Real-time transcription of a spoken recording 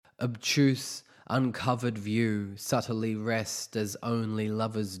Obtuse, uncovered view, subtly rest as only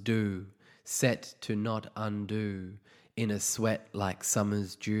lovers do, set to not undo, in a sweat like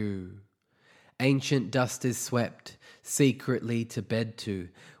summer's dew. Ancient dust is swept, secretly to bed to,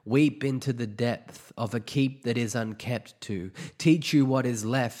 weep into the depth of a keep that is unkept to, teach you what is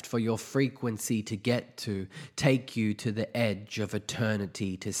left for your frequency to get to, take you to the edge of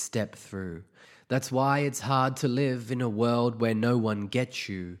eternity to step through. That's why it's hard to live in a world where no one gets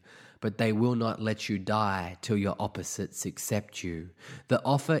you, but they will not let you die till your opposites accept you. The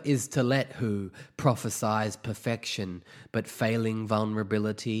offer is to let who prophesies perfection, but failing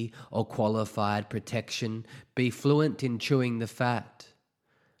vulnerability or qualified protection, be fluent in chewing the fat.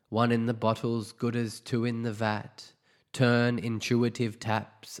 One in the bottle's good as two in the vat. Turn intuitive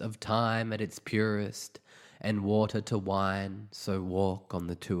taps of time at its purest, and water to wine, so walk on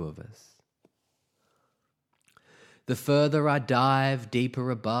the two of us. The further I dive, deeper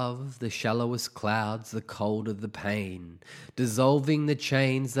above the shallowest clouds, the colder the pain. Dissolving the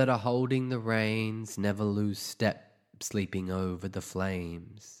chains that are holding the reins, never lose step, sleeping over the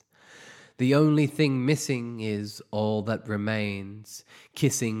flames. The only thing missing is all that remains,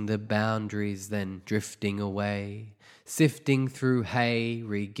 kissing the boundaries, then drifting away, sifting through hay,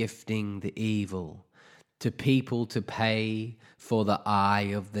 regifting the evil, to people to pay for the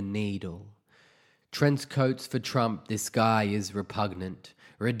eye of the needle. Trench coats for Trump, this guy is repugnant,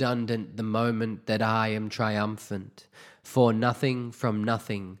 redundant the moment that I am triumphant, for nothing from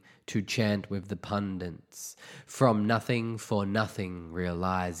nothing to chant with the pundits, from nothing for nothing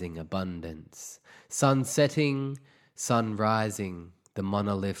realizing abundance. Sun setting, sun rising, the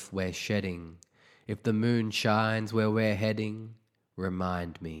monolith we're shedding. If the moon shines where we're heading,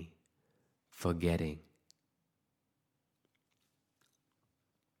 remind me, forgetting.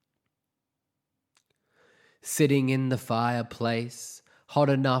 Sitting in the fireplace, hot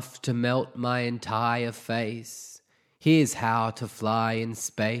enough to melt my entire face. Here's how to fly in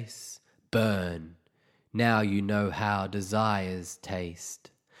space. Burn. Now you know how desires taste.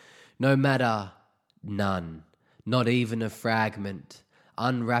 No matter, none, not even a fragment,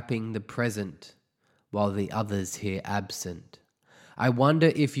 unwrapping the present, while the others here absent. I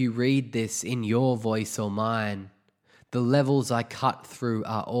wonder if you read this in your voice or mine. The levels I cut through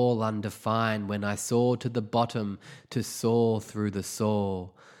are all undefined when I soar to the bottom to soar through the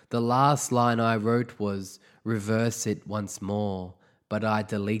soar. The last line I wrote was, reverse it once more, but I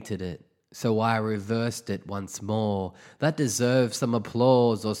deleted it, so I reversed it once more. That deserves some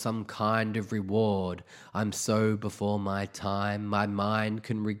applause or some kind of reward. I'm so before my time, my mind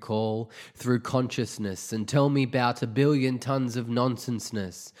can recall through consciousness and tell me about 1 billion tons of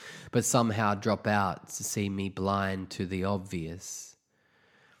nonsenseness, but somehow drop out to see me blind to the obvious.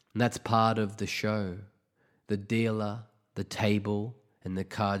 And that's part of the show. The dealer, the table, and the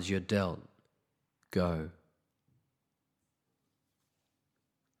cards you're dealt. Go.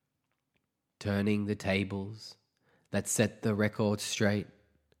 Turning the tables that set the record straight.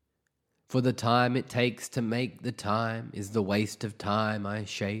 For the time it takes to make the time is the waste of time I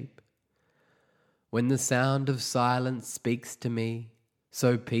shape. When the sound of silence speaks to me,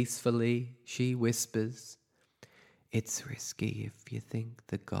 so peacefully she whispers, it's risky if you think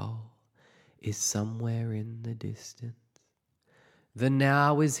the goal is somewhere in the distance. The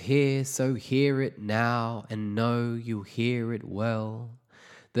now is here, so hear it now and know you hear it well.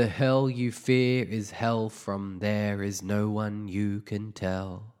 The hell you fear is hell, from there is no one you can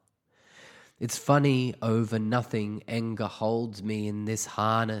tell. It's funny, over nothing anger holds me in this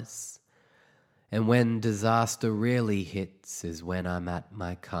harness, and when disaster really hits is when I'm at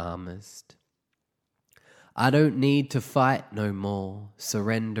my calmest. I don't need to fight no more,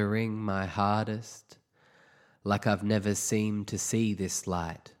 surrendering my hardest, like I've never seemed to see this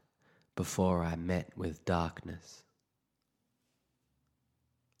light before I met with darkness.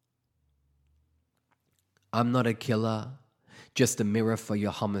 I'm not a killer, just a mirror for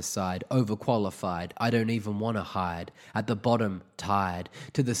your homicide, overqualified, I don't even want to hide, at the bottom, tied,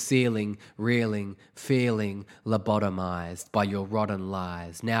 to the ceiling, reeling, feeling, lobotomized by your rotten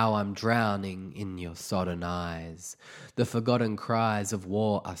lies. Now I'm drowning in your sodden eyes. The forgotten cries of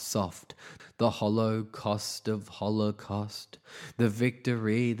war are soft, the hollow cost of Holocaust, the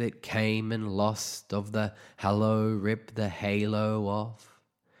victory that came and lost of the hello, rip the halo off.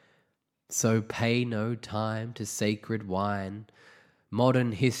 So pay no time to sacred wine,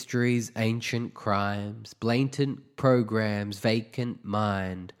 modern history's ancient crimes, blatant programs, vacant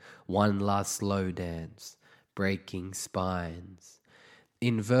mind, one last slow dance, breaking spines.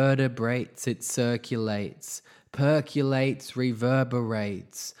 Invertebrates it circulates, percolates,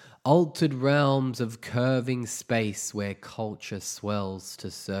 reverberates, Altered realms of curving space where culture swells to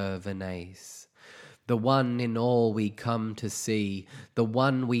serve an ace. The one in all we come to see, the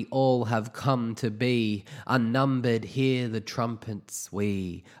one we all have come to be. Unnumbered hear the trumpets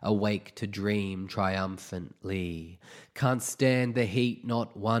we awake to dream triumphantly. Can't stand the heat,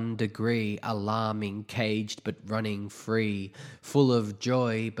 not 1 degree, alarming, caged but running free. Full of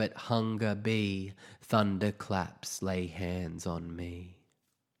joy but hunger be, thunderclaps lay hands on me.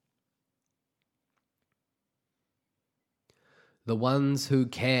 The ones who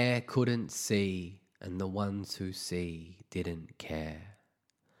care couldn't see, and the ones who see didn't care.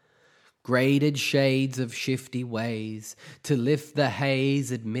 Graded shades of shifty ways to lift the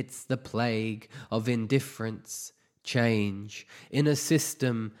haze amidst the plague of indifference, change in a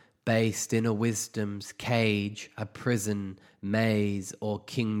system based in a wisdom's cage, a prison, maze, or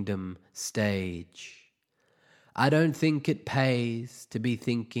kingdom stage. I don't think it pays to be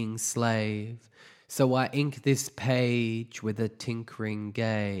thinking slave, so I ink this page with a tinkering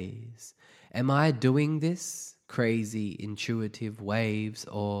gaze. Am I doing this? Crazy intuitive waves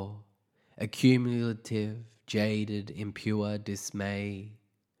or accumulative, jaded, impure dismay?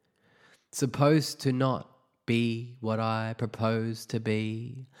 Supposed to not be what I propose to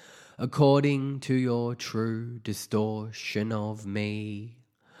be, according to your true distortion of me.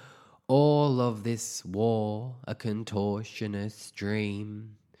 All of this war, a contortionist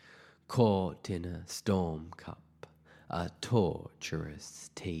dream, caught in a storm cup, a torturous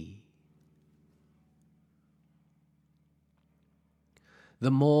tea.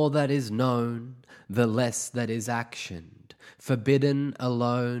 The more that is known, the less that is actioned, forbidden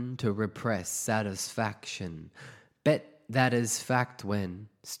alone to repress satisfaction. Bet that is fact when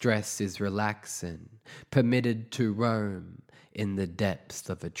stress is relaxing, permitted to roam in the depths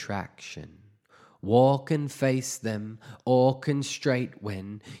of attraction. Walk and face them, orchestrate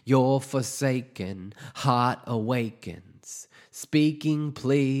when your forsaken heart awakens. Speaking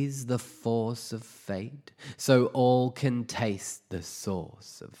please the force of fate, so all can taste the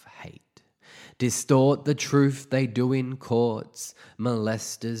source of hate. Distort the truth they do in courts,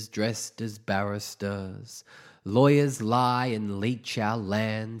 molesters dressed as barristers. Lawyers lie and leech our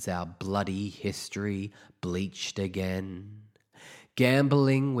lands, our bloody history bleached again.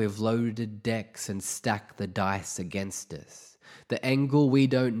 Gambling with loaded decks and stack the dice against us. The angle we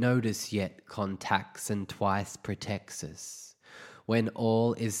don't notice yet contacts and twice protects us. When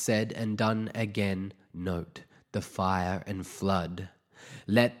all is said and done again, note the fire and flood.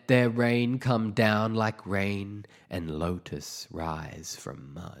 Let their rain come down like rain and lotus rise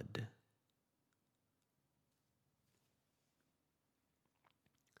from mud.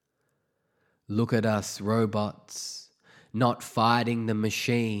 Look at us robots, not fighting the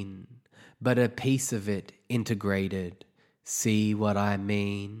machine, but a piece of it integrated. See what I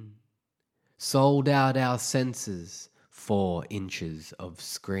mean? Sold out our senses, 4 inches of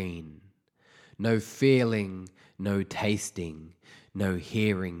screen. No feeling, no tasting, no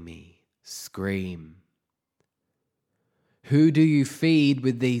hearing me scream. Who do you feed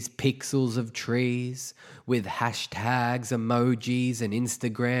with these pixels of trees, with hashtags, emojis, and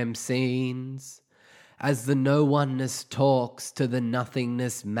Instagram scenes? As the no-oneness talks to the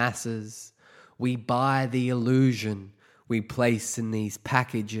nothingness masses, we buy the illusion we place in these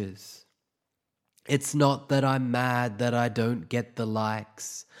packages. It's not that I'm mad that I don't get the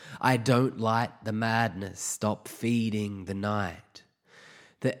likes. I don't light the madness, stop feeding the night.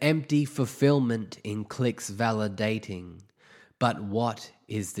 The empty fulfillment in clicks validating. But what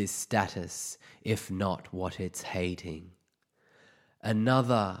is this status if not what it's hating?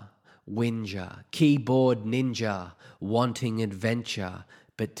 Another whinger, keyboard ninja, wanting adventure,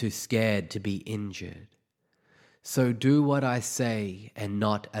 but too scared to be injured. So do what I say and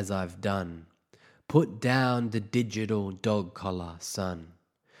not as I've done. Put down the digital dog collar, son.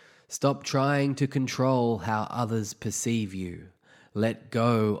 Stop trying to control how others perceive you. Let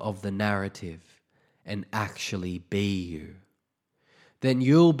go of the narrative and actually be you. Then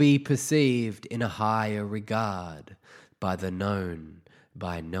you'll be perceived in a higher regard by the known,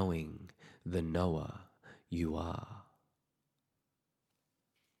 by knowing the knower you are.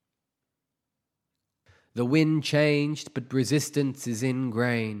 The wind changed, but resistance is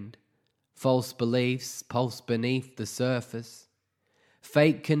ingrained. False beliefs pulse beneath the surface.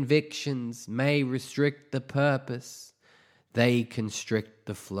 Fake convictions may restrict the purpose. They constrict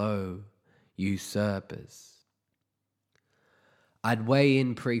the flow, usurpers. I'd weigh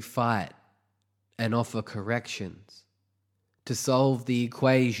in pre-fight and offer corrections to solve the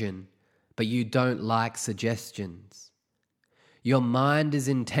equation, but you don't like suggestions. Your mind is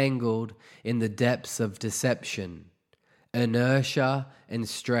entangled in the depths of deception, Inertia and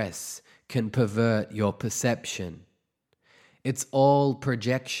stress can pervert your perception. It's all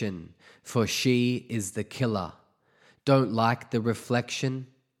projection, for she is the killer. Don't like the reflection?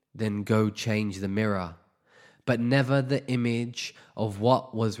 Then go change the mirror. But never the image of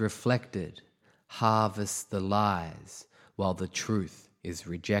what was reflected. Harvest the lies while the truth is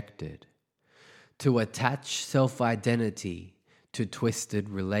rejected. To attach self-identity to twisted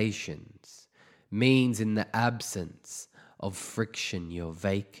relations means in the absence of friction you're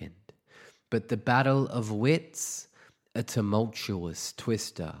vacant. But the battle of wits, a tumultuous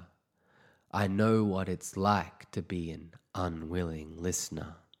twister. I know what it's like to be an unwilling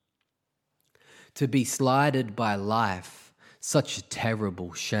listener. To be slighted by life, such a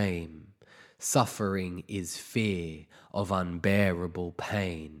terrible shame. Suffering is fear of unbearable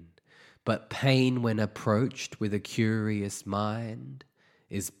pain. But pain, when approached with a curious mind,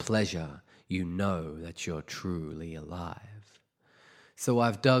 is pleasure. You know that you're truly alive. So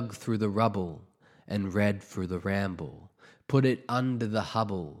I've dug through the rubble and read through the ramble, put it under the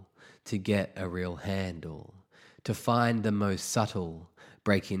Hubble to get a real handle, to find the most subtle,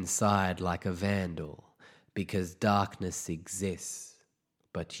 break inside like a vandal, because darkness exists,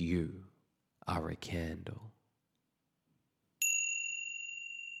 but you are a candle.